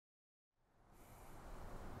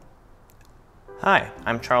Hi,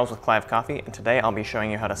 I'm Charles with Clive Coffee, and today I'll be showing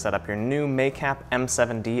you how to set up your new Macap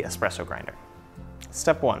M7D espresso grinder.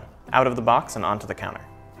 Step 1. Out of the box and onto the counter.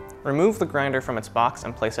 Remove the grinder from its box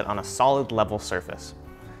and place it on a solid level surface.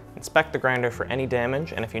 Inspect the grinder for any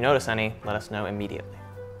damage, and if you notice any, let us know immediately.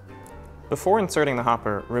 Before inserting the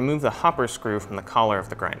hopper, remove the hopper screw from the collar of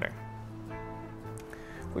the grinder.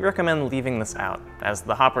 We recommend leaving this out, as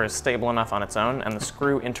the hopper is stable enough on its own and the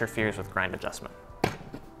screw interferes with grind adjustment.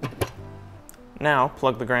 Now,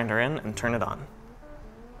 plug the grinder in and turn it on.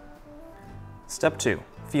 Step 2.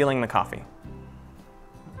 Feeling the coffee.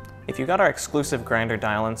 If you got our exclusive grinder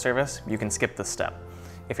dial-in service, you can skip this step.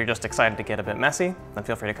 If you're just excited to get a bit messy, then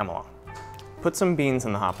feel free to come along. Put some beans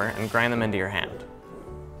in the hopper and grind them into your hand.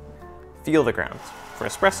 Feel the grounds. For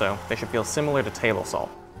espresso, they should feel similar to table salt,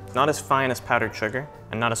 not as fine as powdered sugar,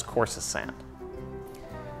 and not as coarse as sand.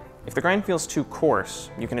 If the grind feels too coarse,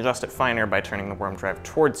 you can adjust it finer by turning the worm drive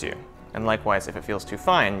towards you. And likewise, if it feels too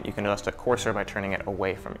fine, you can adjust it coarser by turning it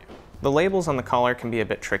away from you. The labels on the collar can be a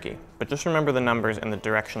bit tricky, but just remember the numbers in the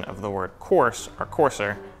direction of the word coarse are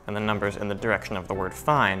coarser, and the numbers in the direction of the word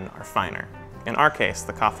fine are finer. In our case,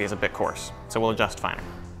 the coffee is a bit coarse, so we'll adjust finer.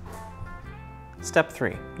 Step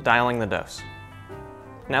 3. Dialing the dose.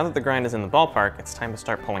 Now that the grind is in the ballpark, it's time to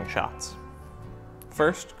start pulling shots.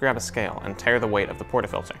 First, grab a scale and tare the weight of the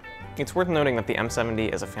portafilter. It's worth noting that the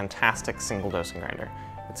M7D is a fantastic single dosing grinder.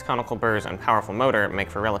 Its conical burrs and powerful motor make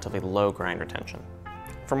for relatively low grind retention.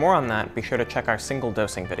 For more on that, be sure to check our single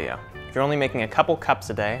dosing video. If you're only making a couple cups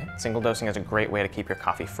a day, single dosing is a great way to keep your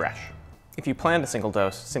coffee fresh. If you plan to single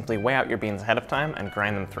dose, simply weigh out your beans ahead of time and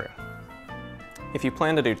grind them through. If you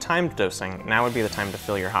plan to do timed dosing, now would be the time to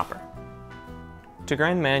fill your hopper. To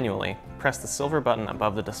grind manually, press the silver button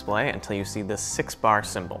above the display until you see this 6-bar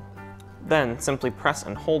symbol. Then, simply press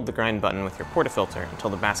and hold the grind button with your portafilter until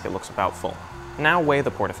the basket looks about full. Now weigh the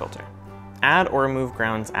portafilter. Add or remove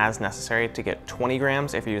grounds as necessary to get 20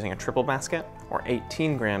 grams if you're using a triple basket, or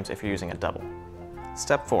 18 grams if you're using a double.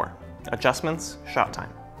 Step 4. Adjustments, shot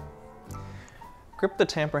time. Grip the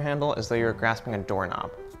tamper handle as though you're grasping a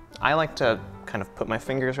doorknob. I like to kind of put my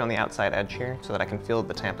fingers around the outside edge here so that I can feel that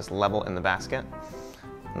the tamp is level in the basket.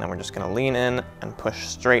 And then we're just going to lean in and push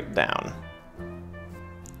straight down.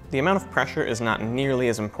 The amount of pressure is not nearly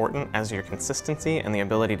as important as your consistency and the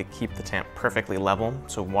ability to keep the tamp perfectly level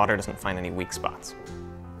so water doesn't find any weak spots.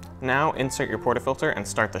 Now insert your portafilter and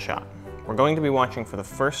start the shot. We're going to be watching for the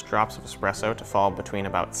first drops of espresso to fall between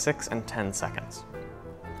about 6 and 10 seconds.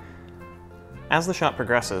 As the shot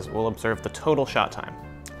progresses, we'll observe the total shot time.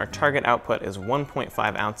 Our target output is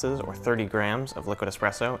 1.5 ounces or 30 grams of liquid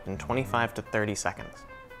espresso in 25 to 30 seconds.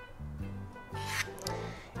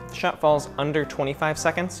 If the shot falls under 25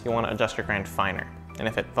 seconds, you'll want to adjust your grind finer. And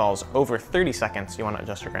if it falls over 30 seconds, you want to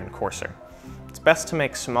adjust your grind coarser. It's best to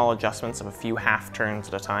make small adjustments of a few half turns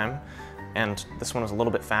at a time, and this one was a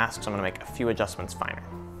little bit fast, so I'm going to make a few adjustments finer.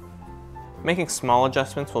 Making small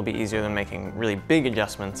adjustments will be easier than making really big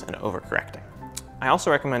adjustments and overcorrecting. I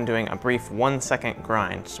also recommend doing a brief 1-second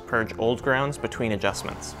grind to purge old grounds between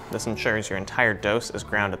adjustments. This ensures your entire dose is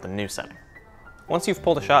ground at the new setting. Once you've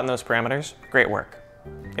pulled a shot in those parameters, great work.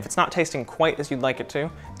 If it's not tasting quite as you'd like it to,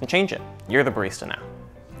 then change it. You're the barista now.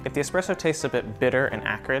 If the espresso tastes a bit bitter and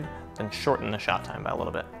acrid, then shorten the shot time by a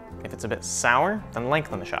little bit. If it's a bit sour, then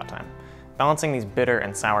lengthen the shot time. Balancing these bitter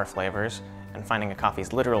and sour flavors and finding a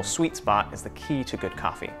coffee's literal sweet spot is the key to good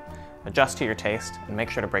coffee. Adjust to your taste and make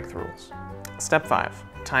sure to break the rules. Step 5.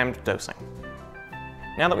 Timed dosing.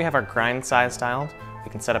 Now that we have our grind size dialed, we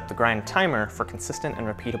can set up the grind timer for consistent and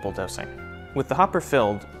repeatable dosing. With the hopper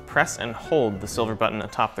filled, press and hold the silver button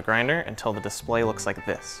atop the grinder until the display looks like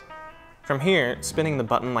this. From here, spinning the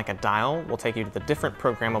button like a dial will take you to the different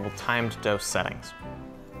programmable timed dose settings.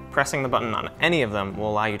 Pressing the button on any of them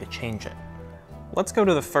will allow you to change it. Let's go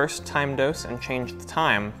to the first timed dose and change the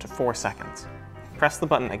time to 4 seconds. Press the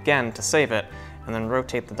button again to save it, and then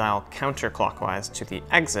rotate the dial counterclockwise to the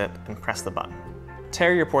exit and press the button.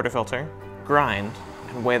 Tare your portafilter, grind,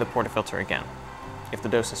 and weigh the portafilter again. If the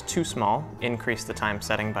dose is too small, increase the time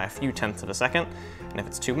setting by a few tenths of a second, and if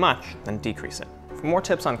it's too much, then decrease it. For more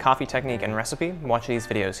tips on coffee technique and recipe, watch these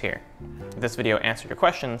videos here. If this video answered your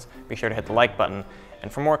questions, be sure to hit the like button, and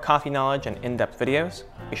for more coffee knowledge and in-depth videos,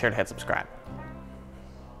 be sure to hit subscribe.